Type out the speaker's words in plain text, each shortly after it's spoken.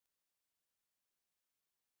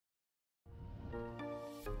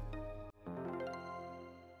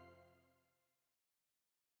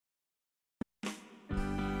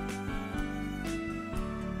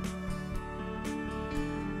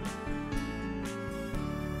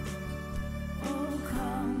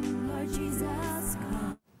Jesus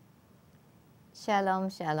come. Shalom,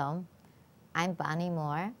 shalom. I'm Bonnie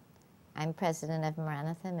Moore. I'm president of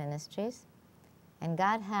Maranatha Ministries, and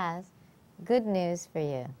God has good news for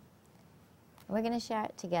you. We're going to share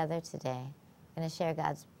it together today. We're going to share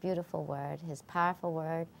God's beautiful word, His powerful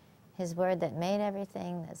word, His word that made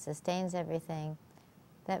everything, that sustains everything,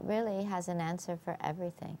 that really has an answer for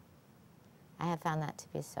everything. I have found that to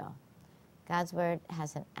be so. God's word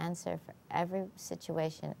has an answer for every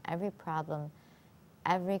situation, every problem,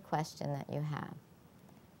 every question that you have.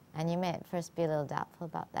 And you may at first be a little doubtful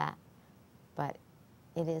about that, but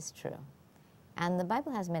it is true. And the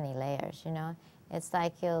Bible has many layers, you know. It's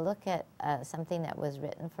like you'll look at something that was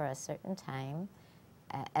written for a certain time.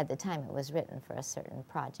 At the time it was written for a certain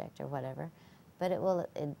project or whatever, but it will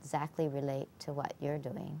exactly relate to what you're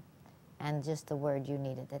doing and just the word you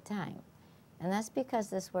need at the time. And that's because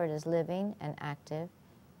this word is living and active.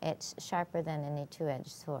 It's sharper than any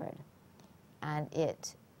two-edged sword. And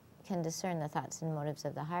it can discern the thoughts and motives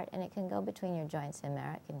of the heart, and it can go between your joints and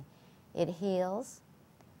marrow. It heals.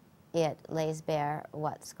 It lays bare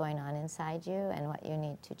what's going on inside you and what you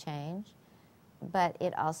need to change. But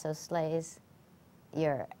it also slays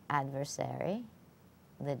your adversary,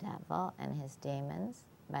 the devil, and his demons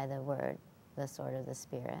by the word, the sword of the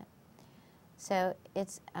Spirit. So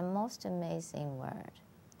it's a most amazing word.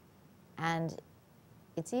 And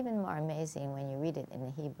it's even more amazing when you read it in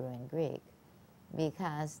the Hebrew and Greek,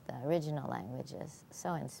 because the original language is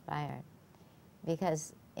so inspired.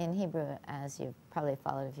 Because in Hebrew, as you've probably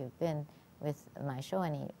followed if you've been with my show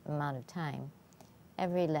any amount of time,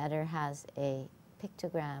 every letter has a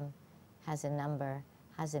pictogram, has a number,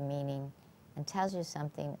 has a meaning, and tells you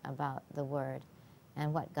something about the word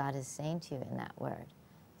and what God is saying to you in that word.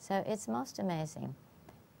 So it's most amazing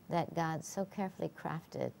that God so carefully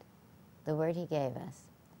crafted the word He gave us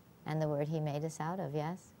and the word He made us out of.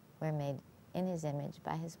 Yes, we're made in His image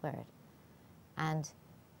by His word. And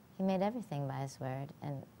He made everything by His word,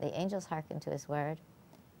 and the angels hearken to His word,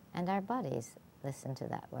 and our bodies listen to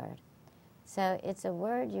that word. So it's a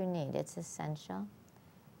word you need. It's essential.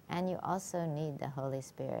 And you also need the Holy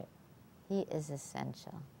Spirit. He is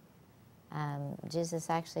essential. Jesus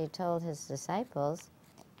actually told His disciples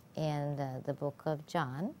in the book of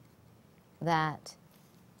John that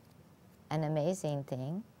an amazing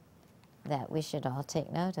thing that we should all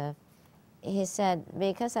take note of. He said,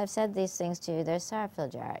 because I've said these things to you, there's sorrow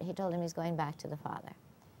filled your heart. He told him He's going back to the Father,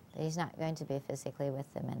 that He's not going to be physically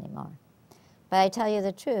with them anymore. But I tell you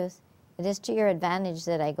the truth, it is to your advantage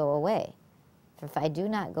that I go away. For if I do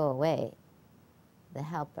not go away, the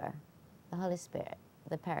Helper, the Holy Spirit,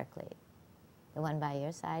 the Paraclete, the one by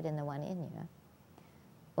your side and the one in you,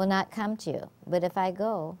 will not come to you. But if I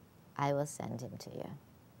go, I will send Him to you.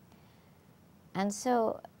 And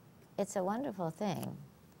so it's a wonderful thing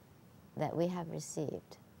that we have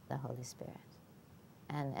received the Holy Spirit.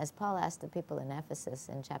 And as Paul asked the people in Ephesus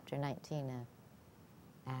in chapter 19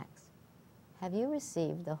 of Acts, have you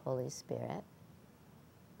received the Holy Spirit?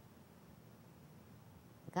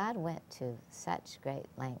 God went to such great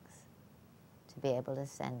lengths to be able to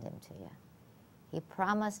send Him to you. He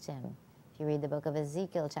promised him. If you read the book of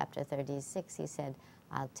Ezekiel chapter 36, He said,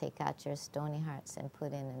 I'll take out your stony hearts and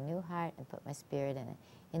put in a new heart and put my Spirit in it.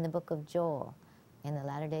 In the book of Joel, in the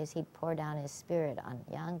latter days, He'd pour down His Spirit on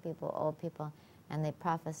young people, old people, and they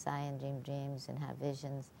prophesy and dream dreams and have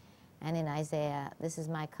visions. And in Isaiah, this is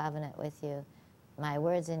my covenant with you, my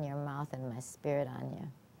words in your mouth and my Spirit on you.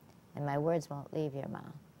 And my words won't leave your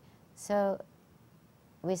mouth. So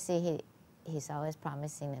we see He's always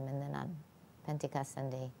promising them. And then on Pentecost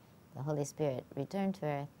Sunday, the Holy Spirit returned to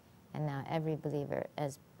earth. And now every believer,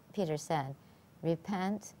 as Peter said,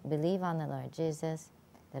 repent, believe on the Lord Jesus,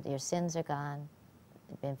 that your sins are gone,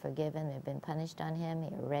 they've been forgiven, they've been punished on Him,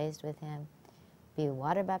 you're raised with Him. Be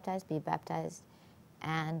water baptized, be baptized,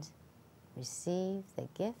 and receive the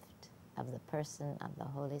gift of the person of the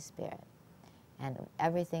Holy Spirit and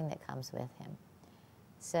everything that comes with Him.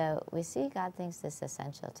 So we see God thinks this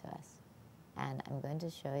essential to us. And I'm going to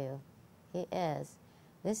show you He is.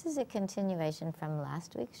 This is a continuation from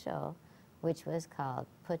last week's show, which was called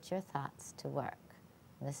Put Your Thoughts to Work.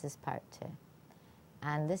 This is part 2.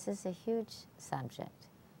 And this is a huge subject,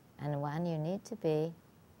 and one you need to be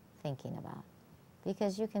thinking about,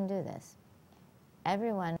 because you can do this.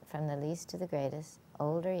 Everyone, from the least to the greatest,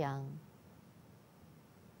 old or young,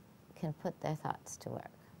 can put their thoughts to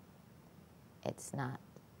work. It's not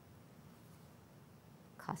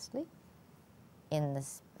costly in the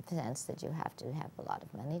sense that you have to have a lot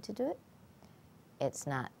of money to do it. It's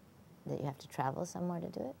not that you have to travel somewhere to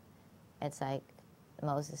do it. It's like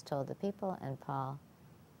Moses told the people and Paul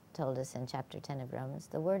told us in chapter 10 of Romans,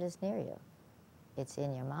 the word is near you. It's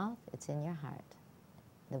in your mouth, it's in your heart,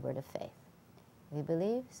 the word of faith. We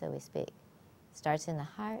believe, so we speak. It starts in the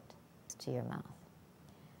heart, it's to your mouth.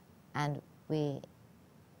 And we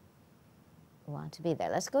want to be there.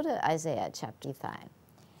 Let's go to Isaiah chapter 5.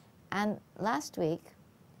 And last week,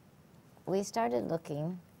 we started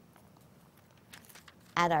looking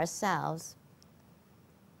at ourselves,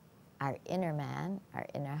 our inner man, our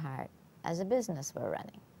inner heart, as a business we're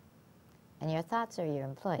running. And your thoughts are your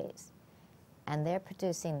employees. And they're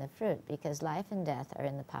producing the fruit because life and death are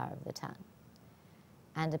in the power of the tongue.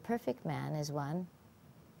 And a perfect man is one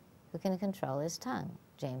who can control his tongue,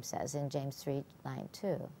 James says in James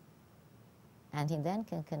 3:9-2. And he then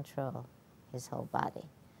can control his whole body.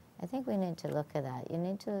 I think we need to look at that. You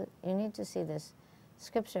need to see this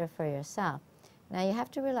scripture for yourself. Now you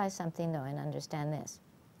have to realize something though and understand this.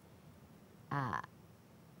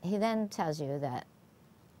 He then tells you that,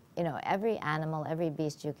 every animal, every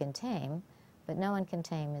beast you can tame, but no one can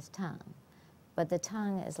tame his tongue. But the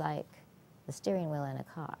tongue is like the steering wheel in a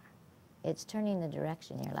car. It's turning the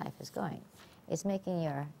direction your life is going. It's making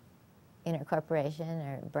your inner corporation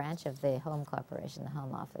or branch of the home corporation, the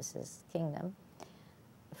home office's kingdom,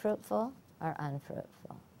 fruitful or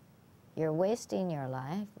unfruitful. You're wasting your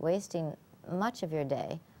life, wasting much of your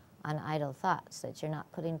day on idle thoughts that you're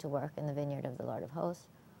not putting to work in the vineyard of the Lord of hosts,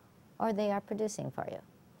 or they are producing for you.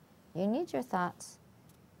 You need your thoughts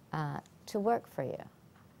to work for you.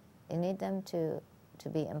 You need them to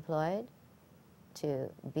be employed, to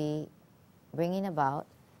be bringing about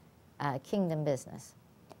kingdom business.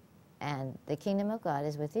 And the kingdom of God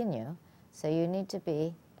is within you, so you need to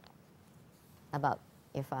be about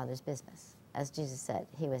your Father's business. As Jesus said,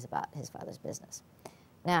 he was about his Father's business.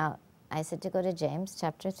 Now, I said to go to James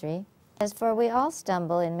chapter 3. It says, "For we all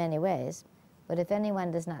stumble in many ways, but if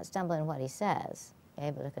anyone does not stumble in what he says,"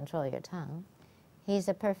 able to control your tongue, "he's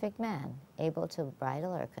a perfect man, able to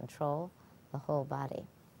bridle or control the whole body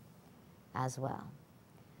as well."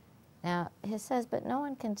 Now, he says, but no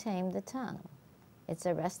one can tame the tongue. It's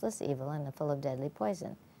a restless evil and full of deadly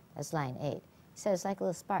poison. That's line 8. He says, like a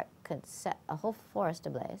little spark could set a whole forest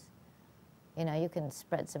ablaze. You can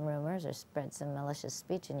spread some rumors or spread some malicious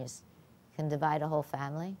speech and you can divide a whole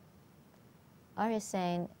family. Or he's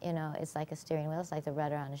saying, it's like a steering wheel. It's like the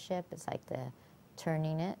rudder on a ship. It's like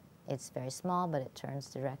turning it. It's very small, but it turns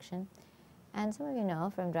direction. And some of you know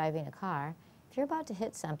from driving a car, if you're about to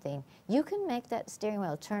hit something, you can make that steering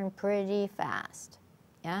wheel turn pretty fast,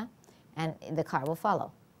 yeah? And the car will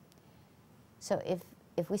follow. So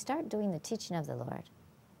if we start doing the teaching of the Lord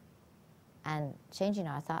and changing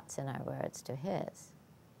our thoughts and our words to his,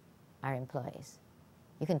 our employees,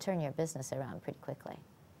 you can turn your business around pretty quickly.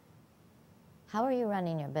 How are you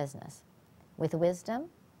running your business? With wisdom,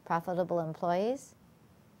 profitable employees,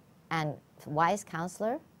 and wise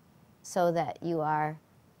counselor, so that you are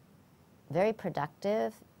very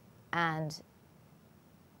productive and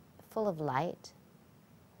full of light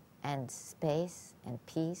and space and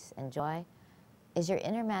peace and joy? Is your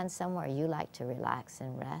inner man somewhere you like to relax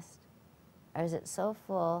and rest? Or is it so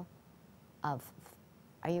full of,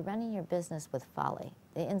 are you running your business with folly?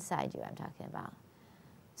 The inside you I'm talking about.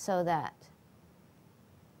 So that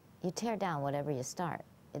you tear down whatever you start.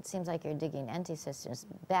 It seems like you're digging empty cisterns,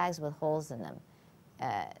 bags with holes in them.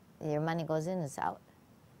 Your money goes in, it's out.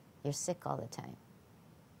 You're sick all the time.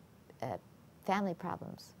 Family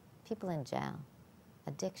problems, people in jail,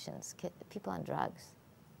 addictions, people on drugs,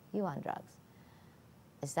 you on drugs.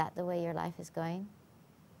 Is that the way your life is going?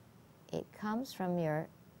 It comes from your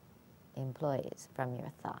employees, from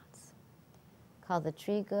your thoughts. Call the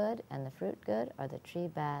tree good and the fruit good, or the tree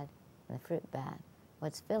bad and the fruit bad.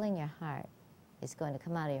 What's filling your heart is going to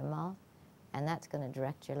come out of your mouth, and that's going to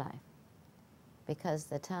direct your life. Because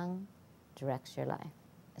the tongue directs your life,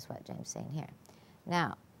 is what James is saying here.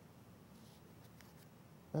 Now,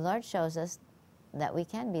 the Lord shows us that we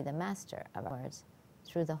can be the master of our words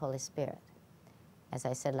through the Holy Spirit. As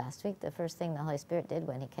I said last week, the first thing the Holy Spirit did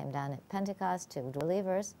when he came down at Pentecost to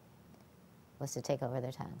believers was to take over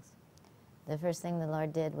their tongues. The first thing the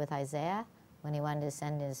Lord did with Isaiah when he wanted to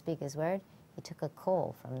send him to speak his word, he took a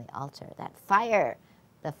coal from the altar, that fire,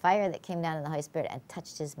 the fire that came down in the Holy Spirit, and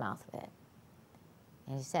touched his mouth with it.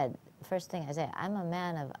 And he said, first thing Isaiah, I'm a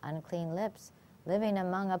man of unclean lips, living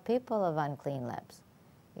among a people of unclean lips.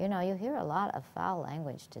 You hear a lot of foul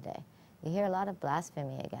language today. You hear a lot of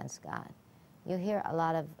blasphemy against God. You hear a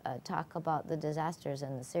lot of talk about the disasters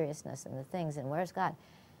and the seriousness and the things, and where's God?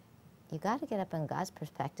 You got to get up in God's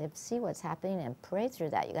perspective, see what's happening, and pray through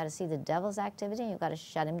that. You got to see the devil's activity, and you've got to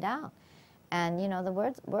shut him down. And the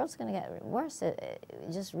world's going to get worse.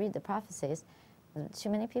 Just read the prophecies. Too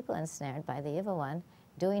many people ensnared by the evil one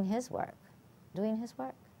doing his work. Doing his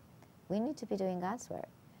work. We need to be doing God's work.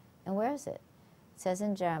 And where is it? It says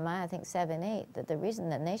in Jeremiah, I think 7:8, that the reason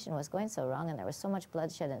the nation was going so wrong and there was so much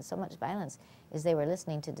bloodshed and so much violence is they were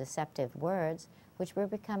listening to deceptive words which were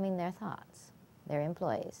becoming their thoughts, their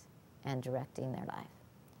employees, and directing their life.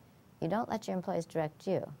 You don't let your employees direct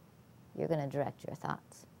you. You're going to direct your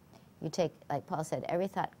thoughts. You take, like Paul said, every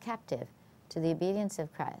thought captive to the obedience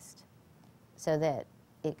of Christ so that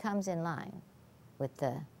it comes in line with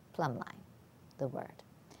the plumb line, the Word.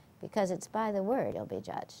 Because it's by the Word you'll be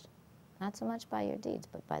judged. Not so much by your deeds,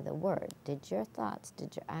 but by the Word. Did your thoughts,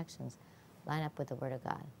 did your actions line up with the Word of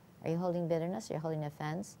God? Are you holding bitterness? Are you holding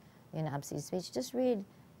offense? Are you in obscene speech? Just read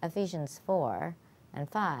Ephesians 4 and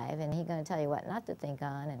 5, and he's going to tell you what not to think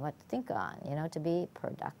on and what to think on, to be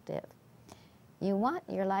productive. You want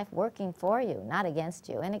your life working for you, not against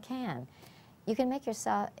you, and it can. You can make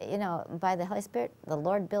yourself, by the Holy Spirit, the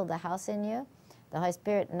Lord build the house in you. The Holy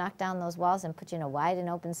Spirit knock down those walls and put you in a wide and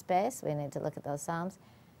open space. We need to look at those Psalms.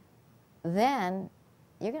 Then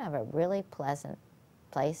you're going to have a really pleasant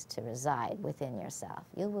place to reside within yourself.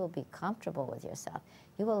 You will be comfortable with yourself.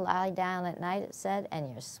 You will lie down at night, it said,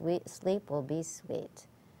 and your sleep will be sweet.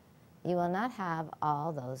 You will not have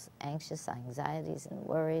all those anxious anxieties and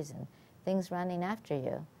worries and things running after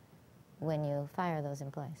you when you fire those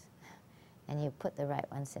employees and you put the right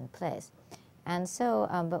ones in place. And so,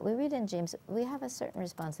 but we read in James, we have a certain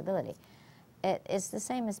responsibility. It's the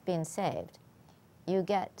same as being saved. You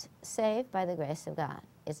get saved by the grace of God.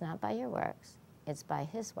 It's not by your works. It's by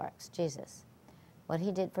His works, Jesus. What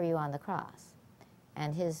He did for you on the cross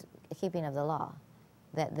and His keeping of the law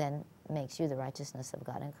that then makes you the righteousness of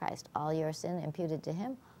God in Christ. All your sin imputed to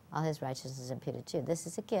Him, all His righteousness imputed to you. This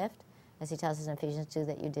is a gift, as He tells us in Ephesians 2,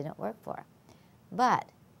 that you didn't work for. But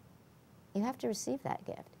you have to receive that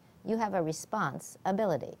gift. You have a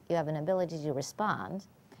responsibility. You have an ability to respond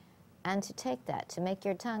and to take that, to make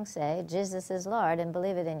your tongue say, Jesus is Lord, and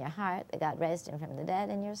believe it in your heart that God raised Him from the dead,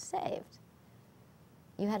 and you're saved.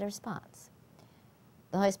 You had a response.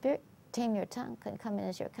 The Holy Spirit, tame your tongue, can come in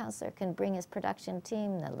as your counselor, can bring His production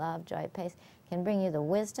team, the love, joy, peace, can bring you the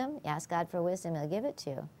wisdom. You ask God for wisdom, He'll give it to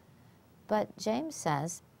you. But James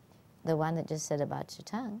says, the one that just said about your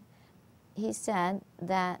tongue, he said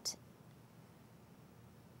that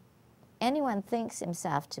anyone thinks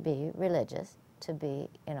himself to be religious, to be,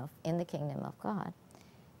 in the kingdom of God,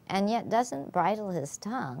 and yet doesn't bridle his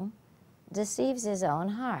tongue, deceives his own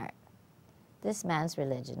heart. This man's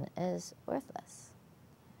religion is worthless.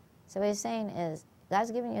 So what he's saying is, God's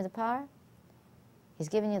given you the power. He's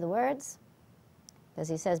given you the words, because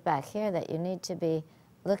he says back here that you need to be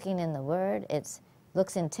looking in the Word. It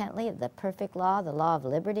looks intently at the perfect law, the law of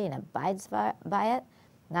liberty, and abides by it,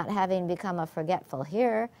 not having become a forgetful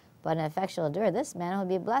hearer, but an effectual doer. This man will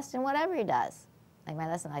be blessed in whatever he does. Like my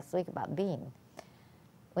lesson last week about being.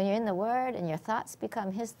 When you're in the Word and your thoughts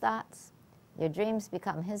become His thoughts, your dreams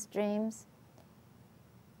become His dreams,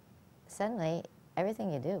 suddenly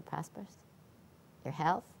everything you do prospers. Your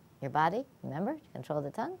health, your body, remember, control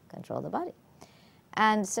the tongue, control the body.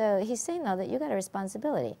 And so he's saying, though, that you got a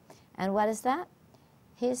responsibility. And what is that?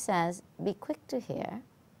 He says, be quick to hear,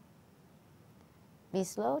 be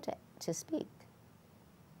slow to speak,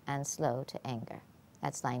 and slow to anger.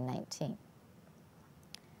 That's line 19.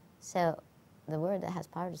 So the word that has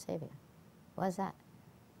power to save you, what is that?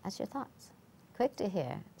 That's your thoughts. Quick to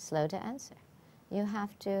hear, slow to answer. You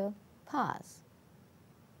have to pause.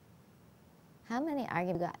 How many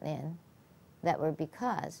arguments have you gotten in that were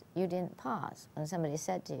because you didn't pause? When somebody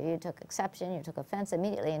said to you, you took exception, you took offense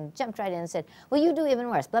immediately and jumped right in and said, well, you do even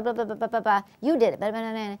worse, blah, blah, blah, blah, blah, blah, blah. You did it, blah, blah,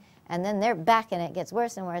 blah, blah. And then they're back and it gets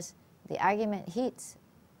worse and worse. The argument heats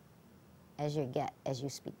as you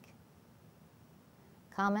speak.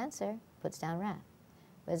 Calm answer puts down wrath.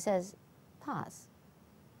 But it says, pause.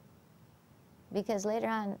 Because later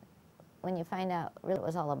on, when you find out really what it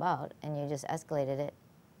was all about and you just escalated it,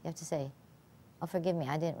 you have to say, oh, forgive me,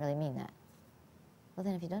 I didn't really mean that. Well,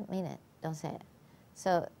 then if you don't mean it, don't say it.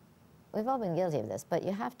 So we've all been guilty of this, but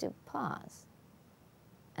you have to pause.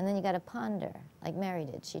 And then you got to ponder, like Mary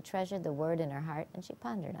did. She treasured the word in her heart and she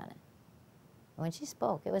pondered on it. And when she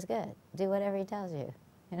spoke, it was good. Do whatever He tells you,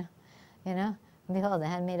 Behold, the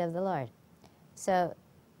handmaid of the Lord. So,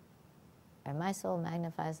 and my soul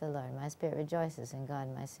magnifies the Lord. My spirit rejoices in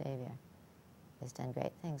God, my Savior. He's done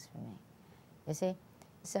great things for me. You see?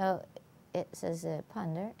 So it says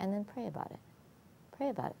ponder and then pray about it. Pray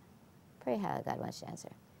about it. Pray how God wants you to answer.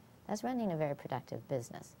 That's running a very productive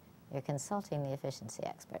business. You're consulting the efficiency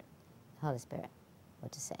expert, the Holy Spirit,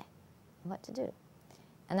 what to say and what to do.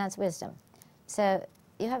 And that's wisdom. So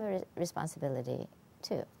you have a responsibility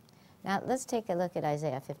too. Now let's take a look at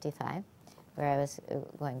Isaiah 55, where I was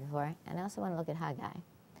going before, and I also want to look at Haggai.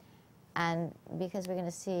 And because we're going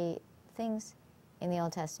to see things in the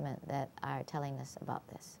Old Testament that are telling us about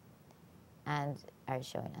this and are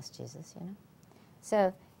showing us Jesus, you know.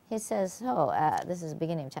 So he says, this is the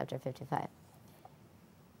beginning of chapter 55.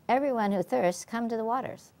 Everyone who thirsts, come to the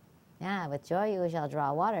waters. Yeah, with joy you shall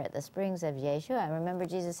draw water at the springs of Yeshua. I remember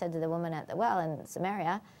Jesus said to the woman at the well in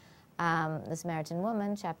Samaria, the Samaritan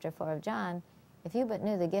woman, chapter 4 of John, if you but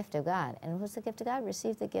knew the gift of God. And what's the gift of God?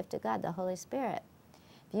 Receive the gift of God, the Holy Spirit.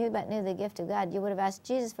 If you but knew the gift of God, you would have asked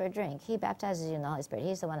Jesus for a drink. He baptizes you in the Holy Spirit.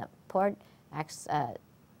 He's the one that poured, Acts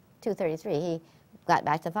 2:33. He got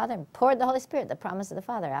back to the Father and poured the Holy Spirit, the promise of the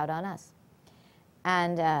Father, out on us.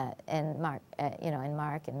 And in Mark, in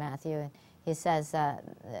Mark and Matthew, and he says,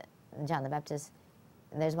 John the Baptist,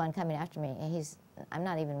 there's one coming after me, and I'm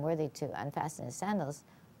not even worthy to unfasten his sandals,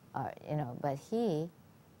 but he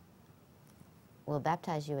will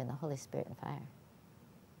baptize you in the Holy Spirit and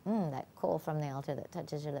fire. That coal from the altar that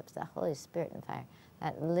touches your lips, the Holy Spirit and fire,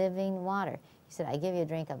 that living water. He said, I give you a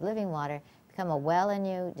drink of living water, become a well in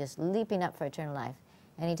you, just leaping up for eternal life.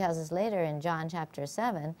 And he tells us later in John chapter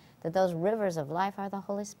 7 that those rivers of life are the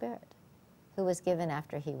Holy Spirit, who was given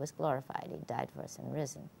after he was glorified. He died for us and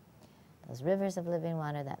risen. Those rivers of living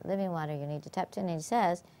water, that living water you need to tap into. And he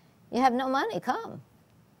says, you have no money, come.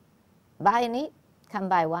 Buy and eat. Come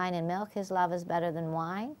buy wine and milk. His love is better than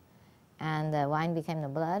wine. And the wine became the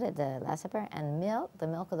blood at the Last Supper. And milk, the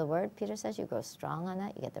milk of the word, Peter says, you grow strong on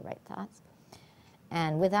that. You get the right thoughts.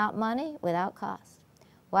 And without money, without cost.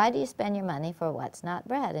 Why do you spend your money for what's not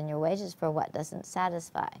bread and your wages for what doesn't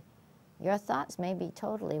satisfy? Your thoughts may be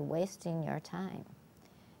totally wasting your time.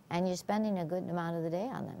 And you're spending a good amount of the day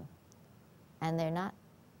on them. And they're not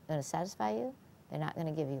going to satisfy you. They're not going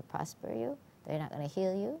to give you, prosper you. They're not going to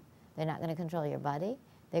heal you. They're not going to control your body.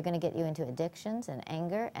 They're going to get you into addictions and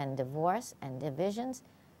anger and divorce and divisions.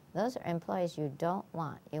 Those are employees you don't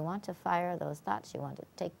want. You want to fire those thoughts. You want to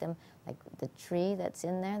take them, like the tree that's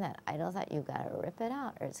in there, that idle thought, you've got to rip it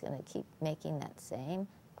out, or it's going to keep making that same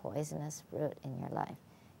poisonous fruit in your life.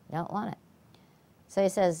 You don't want it. So he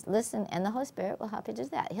says, listen, and the Holy Spirit will help you do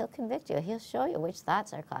that. He'll convict you. He'll show you which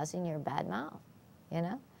thoughts are causing your bad mouth,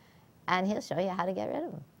 and he'll show you how to get rid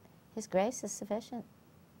of them. His grace is sufficient.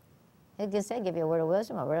 He can say, give you a word of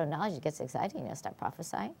wisdom, a word of knowledge. It gets exciting. You'll start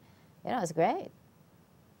prophesying. It's great.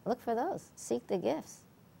 Look for those. Seek the gifts.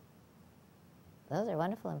 Those are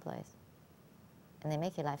wonderful employees. And they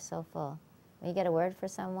make your life so full. When you get a word for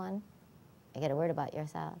someone, you get a word about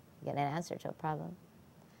yourself. You get an answer to a problem.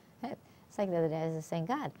 It's like the other day I was just saying,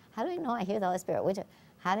 God, how do I know I hear the Holy Spirit?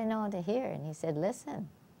 How do I know what to hear? And he said, listen.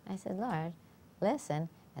 I said, Lord, listen.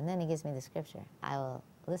 And then he gives me the scripture. I will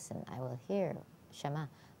listen. I will hear, Shema,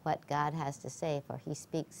 what God has to say, for he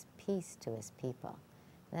speaks peace to his people.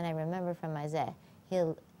 And then I remember from Isaiah,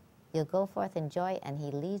 You'll go forth in joy, and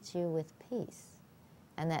he leads you with peace.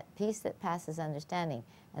 And that peace that passes understanding.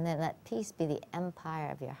 And then let peace be the umpire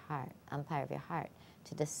of your heart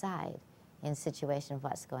to decide in situations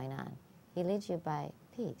what's going on. He leads you by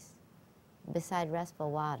peace, beside restful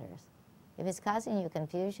waters. If it's causing you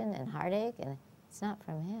confusion and heartache, and it's not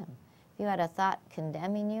from him. If you had a thought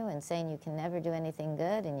condemning you and saying you can never do anything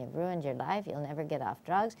good and you've ruined your life, you'll never get off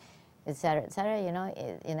drugs, etc., you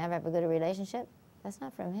never have a good relationship, that's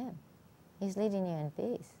not from him. He's leading you in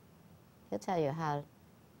peace. He'll tell you how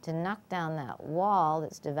to knock down that wall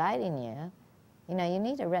that's dividing you. You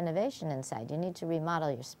need a renovation inside. You need to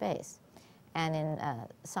remodel your space. And in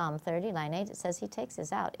Psalm 30, line 8, it says he takes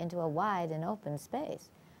us out into a wide and open space.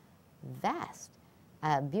 Vast.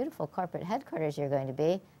 Beautiful corporate headquarters you're going to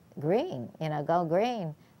be. Green, go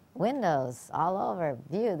green. Windows all over.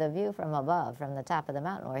 The view from above, from the top of the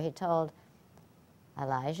mountain, where he told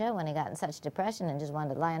Elijah, when he got in such depression and just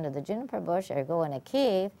wanted to lie under the juniper bush or go in a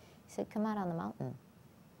cave, he said, come out on the mountain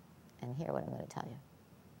and hear what I'm going to tell you.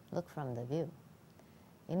 Look from the view.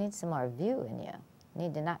 You need some more view in you. You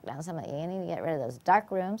need to knock down some of it. You need to get rid of those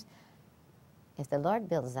dark rooms. If the Lord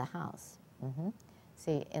builds a house,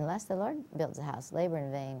 see, unless the Lord builds a house, labor in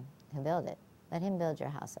vain who build it. Let him build your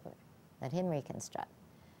house over. Let him reconstruct.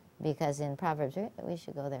 Because in Proverbs, we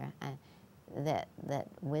should go there. That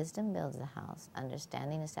wisdom builds the house,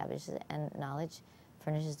 understanding establishes it, and knowledge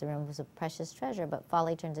furnishes the room with a precious treasure, but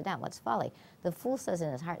folly turns it down. What's folly? The fool says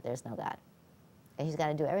in his heart there's no God. He's got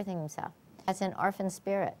to do everything himself. That's an orphan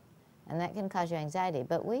spirit, and that can cause you anxiety.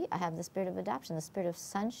 But we have the spirit of adoption, the spirit of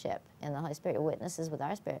sonship in the Holy Spirit, witnesses with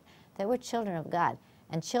our spirit, that we're children of God,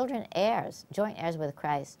 and children heirs, joint heirs with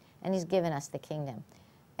Christ, and he's given us the kingdom.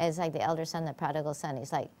 It's like the elder son, the prodigal son.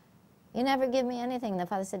 He's like, You never give me anything. The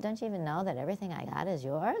Father said, don't you even know that everything I got is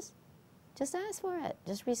yours? Just ask for it.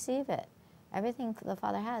 Just receive it. Everything the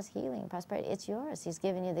Father has, healing, prosperity, it's yours. He's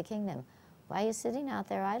given you the kingdom. Why are you sitting out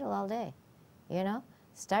there idle all day? You know?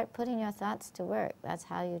 Start putting your thoughts to work. That's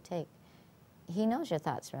how you take. He knows your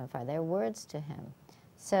thoughts from afar. They're words to him.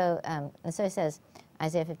 So, and so he says,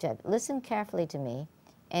 Isaiah 55, listen carefully to me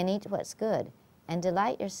and eat what's good and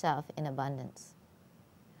delight yourself in abundance.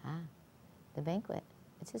 The banquet.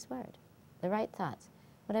 It's his word. The right thoughts.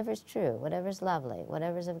 Whatever's true, whatever's lovely,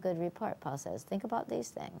 whatever's of good report, Paul says. Think about these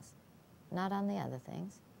things, not on the other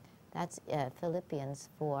things. That's Philippians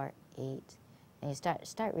 4:8. And you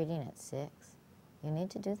start reading at 6. You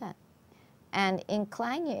need to do that. And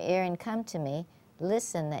incline your ear and come to me.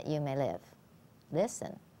 Listen that you may live.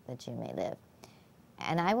 Listen that you may live.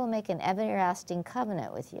 And I will make an everlasting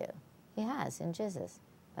covenant with you. He has in Jesus.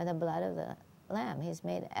 By the blood of the Lamb, he's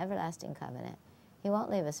made an everlasting covenant. He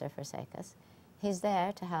won't leave us or forsake us. He's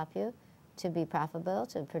there to help you, to be profitable,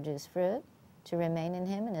 to produce fruit, to remain in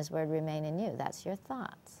him, and his word remain in you. That's your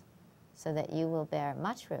thoughts, so that you will bear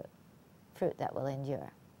much fruit, fruit that will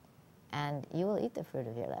endure. And you will eat the fruit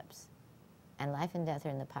of your lips. And life and death are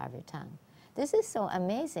in the power of your tongue. This is so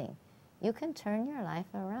amazing. You can turn your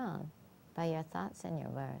life around by your thoughts and your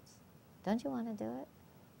words. Don't you want to do it?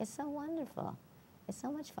 It's so wonderful. It's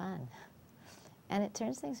so much fun. And it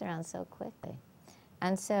turns things around so quickly.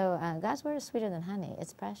 And so God's word is sweeter than honey.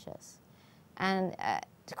 It's precious. And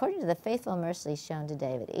according to the faithful mercies shown to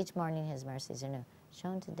David, each morning his mercies are new,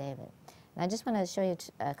 shown to David. And I just want to show you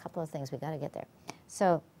a couple of things. We've got to get there.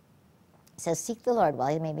 So it says, seek the Lord while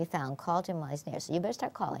he may be found. Call to him while he's near. So you better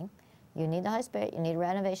start calling. You need the Holy Spirit. You need a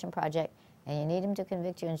renovation project. And you need him to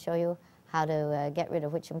convict you and show you how to get rid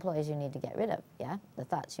of which employees you need to get rid of. Yeah? The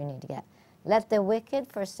thoughts you need to get. Let the wicked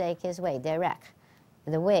forsake his way. Derek.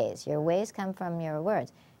 The ways. Your ways come from your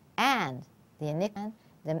words. And the iniquity,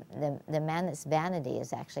 the man that's vanity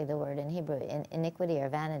is actually the word in Hebrew. Iniquity or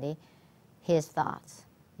vanity, his thoughts.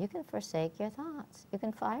 You can forsake your thoughts. You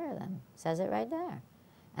can fire them. It says it right there.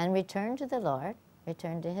 And return to the Lord.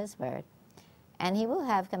 Return to his word. And he will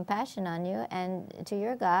have compassion on you, and to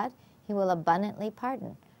your God he will abundantly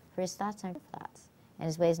pardon. For his thoughts aren't your thoughts, and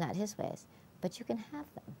his ways not his ways. But you can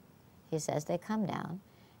have them. He says they come down.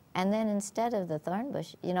 And then instead of the thorn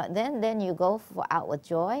bush, you know, then you go out with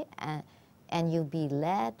joy, and you be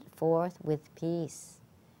led forth with peace.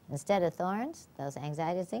 Instead of thorns, those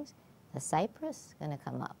anxiety things, the cypress is going to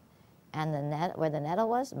come up. And where the nettle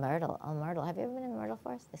was, myrtle. Oh, myrtle. Have you ever been in myrtle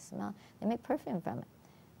forest? They make perfume from it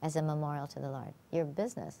as a memorial to the Lord. Your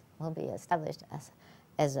business will be established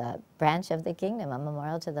as a branch of the kingdom, a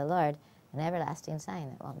memorial to the Lord, an everlasting sign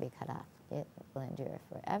that won't be cut off. It will endure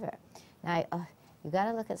forever. Now, you got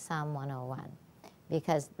to look at Psalm 101,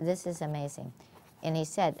 because this is amazing. And he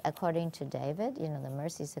said, according to David, you know, the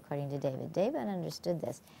mercies according to David. David understood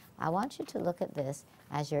this. I want you to look at this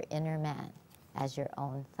as your inner man, as your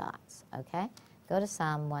own thoughts, okay? Go to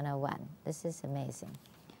Psalm 101. This is amazing.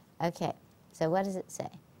 Okay, so what does it say?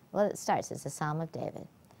 Well, it starts, it's a Psalm of David.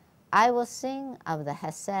 I will sing of the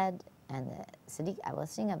Hesed and the Sadiq. I will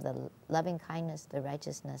sing of the loving kindness, the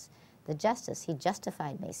righteousness, the justice. He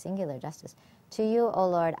justified me, singular justice. To you, O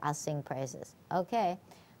Lord, I'll sing praises. Okay,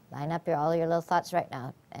 line up all your little thoughts right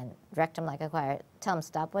now and direct them like a choir. Tell them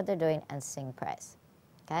stop what they're doing and sing praise.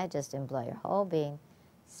 Okay, just employ your whole being,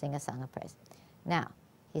 sing a song of praise. Now,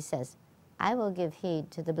 he says, I will give heed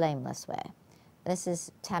to the blameless way. This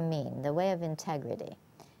is tamim, the way of integrity.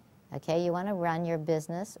 Okay, you want to run your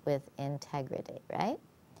business with integrity, right?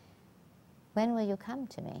 When will you come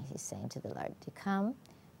to me, he's saying to the Lord. To come,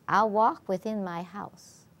 I'll walk within my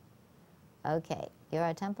house. Okay, you're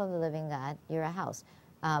a temple of the living God. You're a house.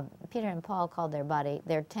 Peter and Paul called their body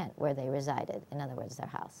their tent where they resided. In other words, their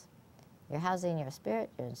house. You're housing your spirit,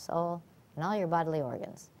 your soul, and all your bodily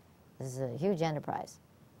organs. This is a huge enterprise.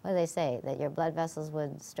 What do they say? That your blood vessels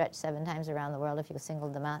would stretch 7 times around the world if you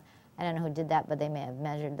singled them out? I don't know who did that, but they may have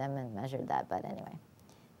measured them and measured that. But anyway,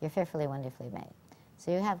 you're fearfully, wonderfully made. So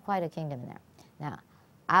you have quite a kingdom there. Now,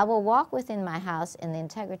 I will walk within my house in the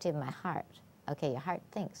integrity of my heart. Okay, your heart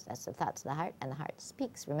thinks. That's the thoughts of the heart, and the heart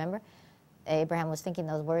speaks. Remember, Abraham was thinking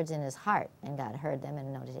those words in his heart, and God heard them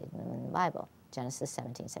and noted them in the Bible, Genesis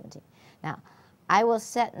 17:17. Now, I will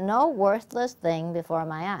set no worthless thing before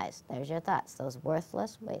my eyes. There's your thoughts, those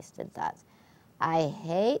worthless, wasted thoughts. I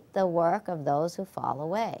hate the work of those who fall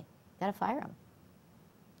away. Got to fire them.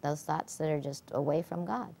 Those thoughts that are just away from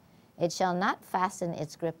God. It shall not fasten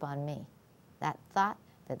its grip on me. That thought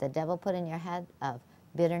that the devil put in your head of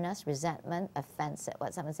bitterness, resentment, offense at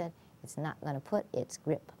what someone said, it's not going to put its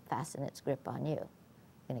grip, fasten its grip on you. You're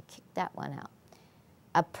going to kick that one out.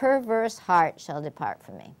 A perverse heart shall depart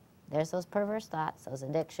from me. There's those perverse thoughts, those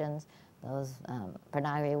addictions, those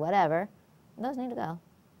pornography, whatever. Those need to go.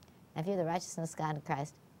 And if you're the righteousness of God in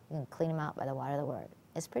Christ, you can clean them out by the water of the Word.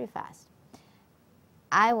 It's pretty fast.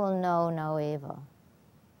 I will know no evil.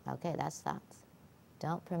 Okay, that's thoughts.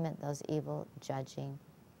 Don't permit those evil, judging,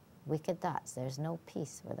 wicked thoughts. There's no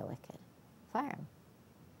peace for the wicked. Fire them.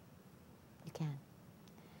 You can.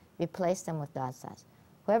 Replace them with God's thoughts.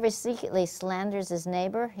 Whoever secretly slanders his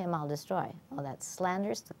neighbor, him I'll destroy. Oh, that's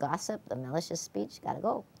slanders, the gossip, the malicious speech, got to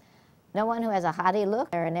go. No one who has a haughty look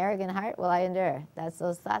or an arrogant heart will I endure. That's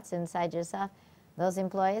those thoughts inside yourself. Those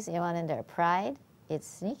employees, you want to endure. Pride, it's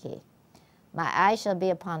sneaky. My eye shall be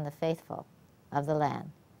upon the faithful of the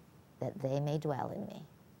land, that they may dwell in me.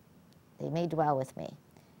 They may dwell with me.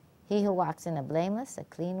 He who walks in a blameless, a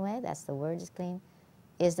clean way, that's the word is clean,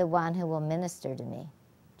 is the one who will minister to me.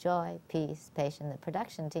 Joy, peace, patience, the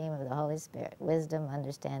production team of the Holy Spirit, wisdom,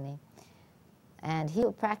 understanding. And he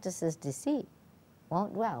who practices deceit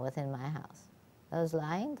won't dwell within my house. Those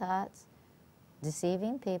lying thoughts,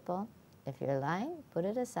 deceiving people, if you're lying, put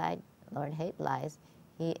it aside. Lord hates lies.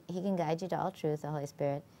 He can guide you to all truth, the Holy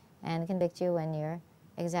Spirit, and convict you when you're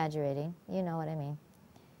exaggerating. You know what I mean.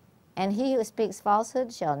 And he who speaks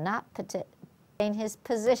falsehood shall not obtain his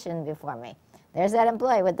position before me. There's that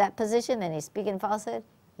employee with that position, and he's speaking falsehood.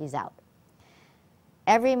 He's out.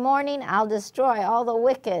 Every morning I'll destroy all the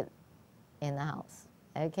wicked in the house.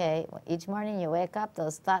 Okay, each morning you wake up,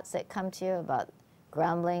 those thoughts that come to you about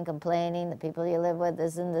grumbling, complaining, the people you live with,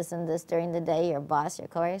 this and this and this during the day, your boss, your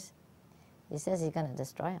coworkers, he says he's going to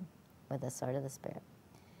destroy them with the sword of the Spirit.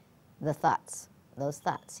 The thoughts, those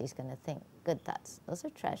thoughts, he's going to think good thoughts. Those are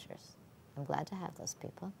treasures. I'm glad to have those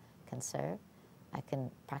people. I can serve. I can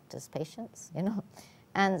practice patience, you know,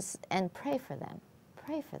 and pray for them.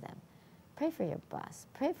 Pray for them. Pray for your boss.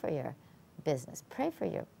 Pray for your business. Pray for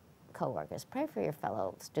your co-workers. Pray for your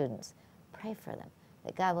fellow students. Pray for them,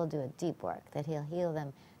 that God will do a deep work, that he'll heal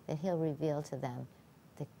them, that he'll reveal to them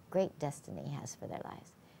the great destiny he has for their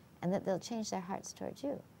lives, and that they'll change their hearts towards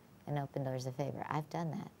you and open doors of favor. I've done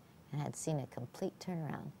that and had seen a complete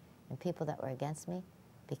turnaround, and people that were against me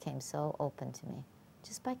became so open to me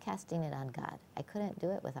just by casting it on God. I couldn't do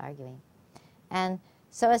it with arguing. And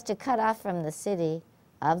so as to cut off from the city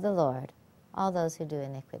of the Lord all those who do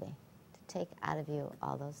iniquity, to take out of you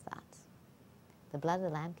all those thoughts. The blood of the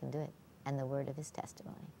Lamb can do it, and the word of his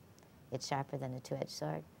testimony. It's sharper than a two-edged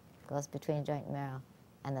sword, goes between joint and marrow,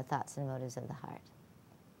 and the thoughts and motives of the heart.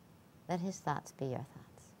 Let his thoughts be your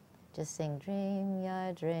thoughts. Just sing, dream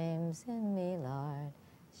your dreams in me, Lord.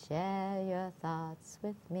 Share your thoughts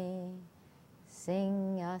with me.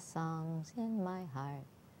 Sing your songs in my heart.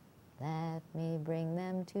 Let me bring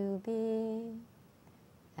them to be.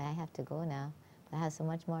 I have to go now. I have so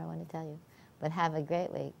much more I want to tell you. But have a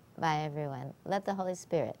great week. Bye, everyone. Let the Holy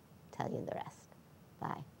Spirit tell you the rest.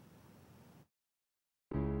 Bye.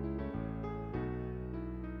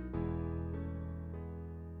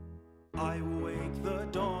 I will wake the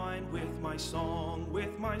dawn with my song,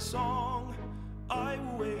 with my song. I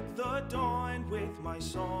will wake the dawn with my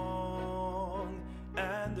song.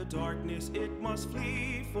 And the darkness it must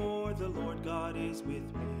flee, for the Lord God is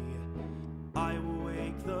with me. I will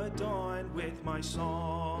wake the dawn with my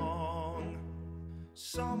song.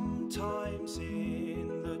 Sometimes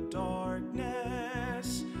in the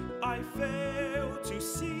darkness I fail to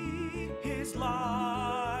see his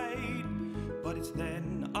light, but it's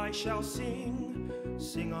then I shall sing,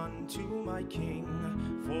 sing unto my King,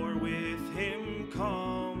 for with him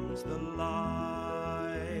comes the light.